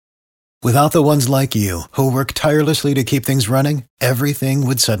Without the ones like you, who work tirelessly to keep things running, everything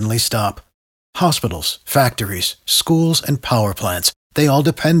would suddenly stop. Hospitals, factories, schools, and power plants, they all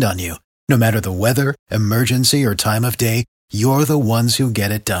depend on you. No matter the weather, emergency, or time of day, you're the ones who get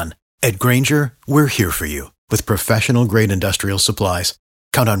it done. At Grainger, we're here for you with professional-grade industrial supplies.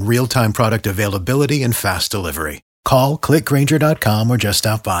 Count on real-time product availability and fast delivery. Call, click Grainger.com, or just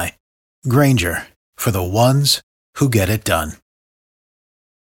stop by. Grainger, for the ones who get it done.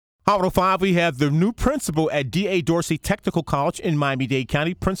 Hot 5, we have the new principal at D.A. Dorsey Technical College in Miami-Dade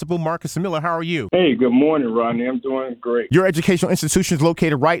County, Principal Marcus Miller. How are you? Hey, good morning, Rodney. I'm doing great. Your educational institution is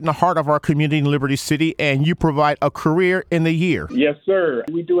located right in the heart of our community in Liberty City, and you provide a career in the year. Yes, sir.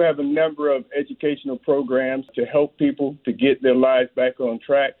 We do have a number of educational programs to help people to get their lives back on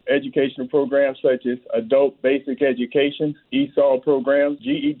track. Educational programs such as adult basic education, ESOL programs,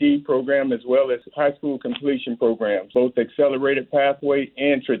 GED program, as well as high school completion programs, both accelerated pathway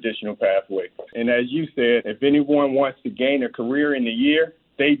and traditional pathway. And as you said, if anyone wants to gain a career in the year,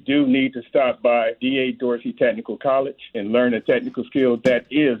 they do need to stop by D.A. Dorsey Technical College and learn a technical skill that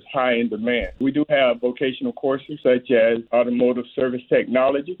is high in demand. We do have vocational courses such as automotive service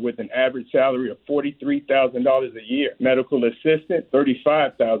technology with an average salary of $43,000 a year, medical assistant,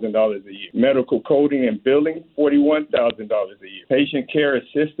 $35,000 a year, medical coding and billing, $41,000 a year, patient care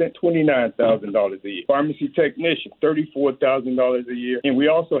assistant, $29,000 a year, pharmacy technician, $34,000 a year, and we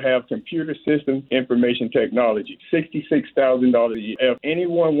also have computer system information technology, $66,000 a year. If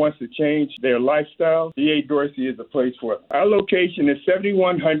anyone wants to change their lifestyle, D.A. Dorsey is a place for it. Our location is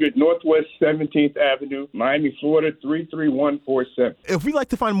 7100 Northwest 17th Avenue, Miami, Florida, 33147. If we'd like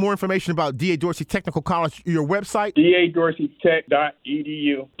to find more information about D.A. Dorsey Technical College, your website?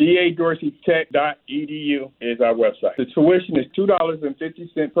 DADorseyTech.edu. DADorseyTech.edu is our website. The tuition is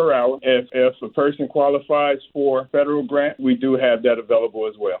 $2.50 per hour. If a person qualifies for federal grant, we do have that available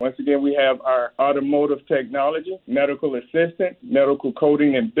as well. Once again, we have our automotive technology, medical assistant, medical coding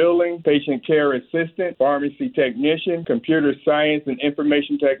and billing, patient care assistant, pharmacy technician, computer science, and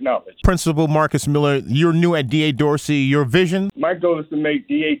information technology. Principal Marcus Miller, you're new at D.A. Dorsey. Your vision? My goal is to make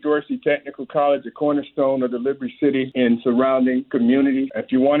D.A. Dorsey Technical College a cornerstone of the Liberty City and surrounding communities.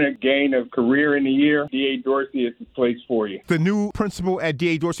 If you want to gain a career in the year, D.A. Dorsey is the place for you. The new principal at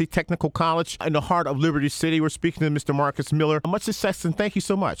D.A. Dorsey Technical College in the heart of Liberty City. We're speaking to Mr. Marcus Miller. Much success, and thank you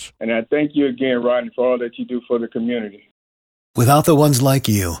so much. And I thank you again, Rodney, for all that you do for the community. Without the ones like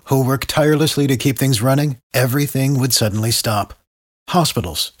you, who work tirelessly to keep things running, everything would suddenly stop.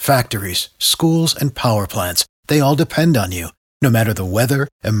 Hospitals, factories, schools, and power plants, they all depend on you. No matter the weather,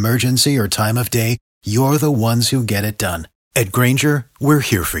 emergency, or time of day, you're the ones who get it done. At Grainger, we're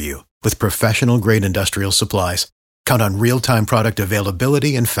here for you with professional-grade industrial supplies. Count on real-time product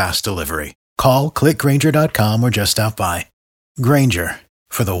availability and fast delivery. Call, click Grainger.com, or just stop by. Grainger,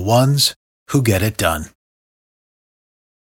 for the ones who get it done.